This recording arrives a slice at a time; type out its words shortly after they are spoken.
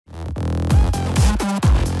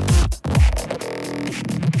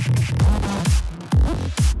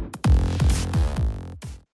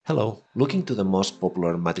Hello, looking to the most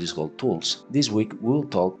popular MatrixGold tools, this week we'll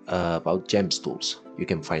talk about gems tools. You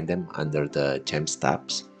can find them under the gems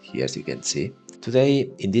tabs, here as you can see.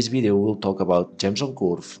 Today, in this video, we'll talk about gems on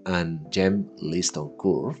curve and gem list on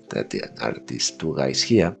curve, that are these two guys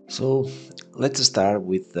here. So let's start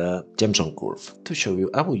with the gems on curve. To show you,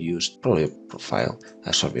 I will use probably a profile, a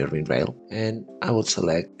soybean rail, and I will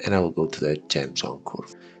select and I will go to the gems on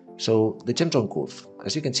curve. So the gems on curve,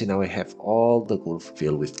 as you can see now I have all the curve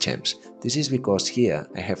filled with gems. This is because here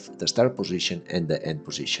I have the start position and the end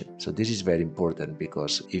position. So this is very important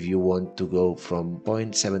because if you want to go from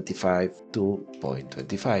 0.75 to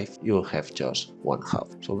 0.25, you'll have just one half.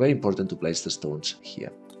 So very important to place the stones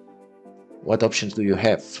here. What options do you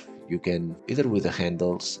have? You can either with the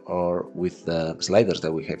handles or with the sliders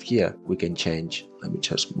that we have here, we can change. Let me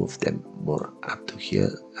just move them more up to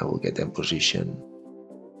here. I will get them position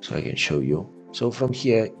so I can show you. So from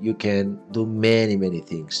here you can do many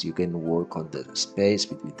things. You can work on the space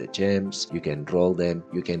between the gems, you can roll them,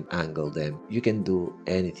 you can angle them, you can do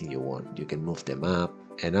anything you want. You can move them up,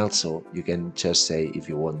 and also you can just say if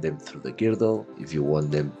you want them through the girdle, if you want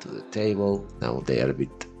them to the table. Now they are a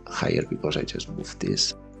bit higher because I just moved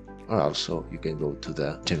this. Or also you can go to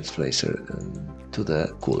the gems placer and to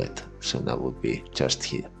the cullet. So that would be just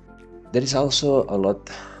here. There is also a lot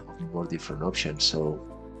of more different options. So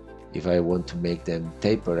if I want to make them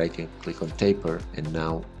taper, I can click on taper, and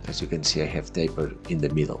now as you can see I have taper in the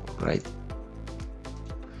middle, right?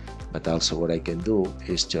 But also what I can do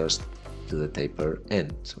is just do the taper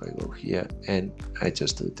end. So I go here and I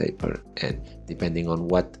just do taper end. Depending on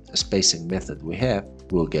what spacing method we have,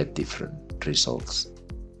 we'll get different results.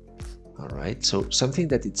 Alright, so something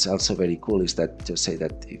that it's also very cool is that, just say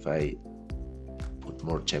that if I put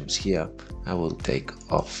more gems here, I will take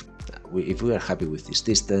off. If we are happy with this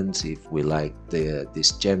distance, if we like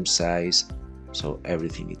this gem size, so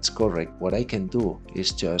everything is correct, what I can do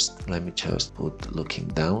is just, let me just put looking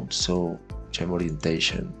down, so gem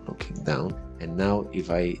orientation looking down, and now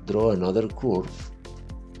if I draw another curve,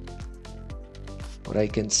 what I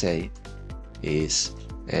can say is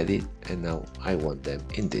edit, and now I want them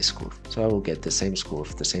in this curve, so I will get the same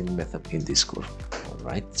curve, the same method in this curve.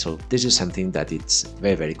 Right, so this is something that it's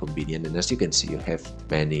very convenient, and as you can see you have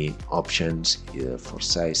many options for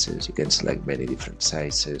sizes. You can select many different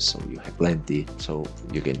sizes, so you have plenty, so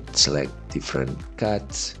you can select different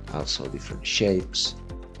cuts, also different shapes,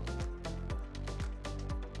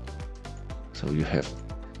 so you have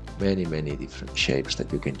many different shapes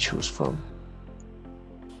that you can choose from,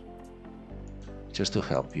 just to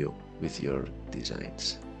help you with your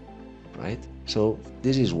designs. Right, so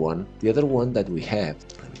this is one. The other one that we have,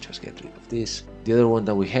 let me just get rid of this. The other one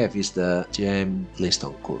that we have is the gem list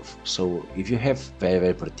on curve. So if you have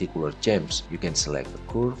very particular gems, you can select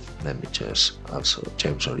the curve. Let me just also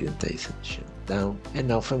gems orientation down, and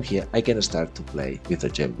now from here I can start to play with the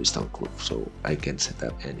gem list on curve. So I can set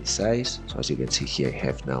up any size. So as you can see here I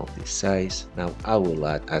have now this size. Now I will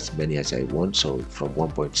add as many as I want. So from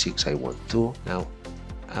 1.6 I want 2. Now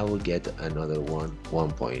I will get another one,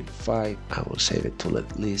 1.5, I will save it to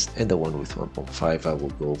let list, and the one with 1.5 I will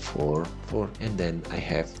go for 4, and then I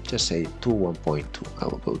have just say to 1.2, I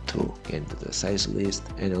will go to again to the size list,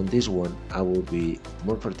 and on this one I will be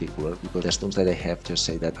more particular because the stones that I have just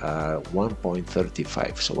say that are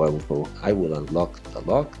 1.35, so I will unlock the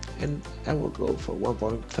lock and I will go for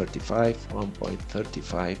 1.35,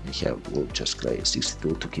 1.35, and here we'll just play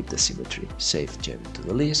 62 to keep the symmetry. Save gem to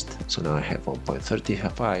the list, so now I have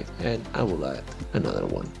 1.35, and I will add another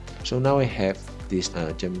one. So now I have this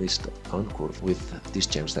gem list on curve with these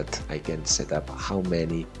gems that I can set up how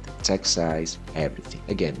many, the exact size, everything.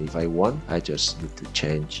 Again, if I want, I just need to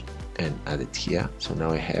change and add it here. So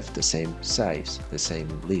now I have the same size, the same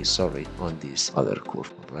list, on this other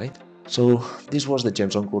curve, right? So this was the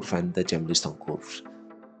gems on curve and the gem list on curves.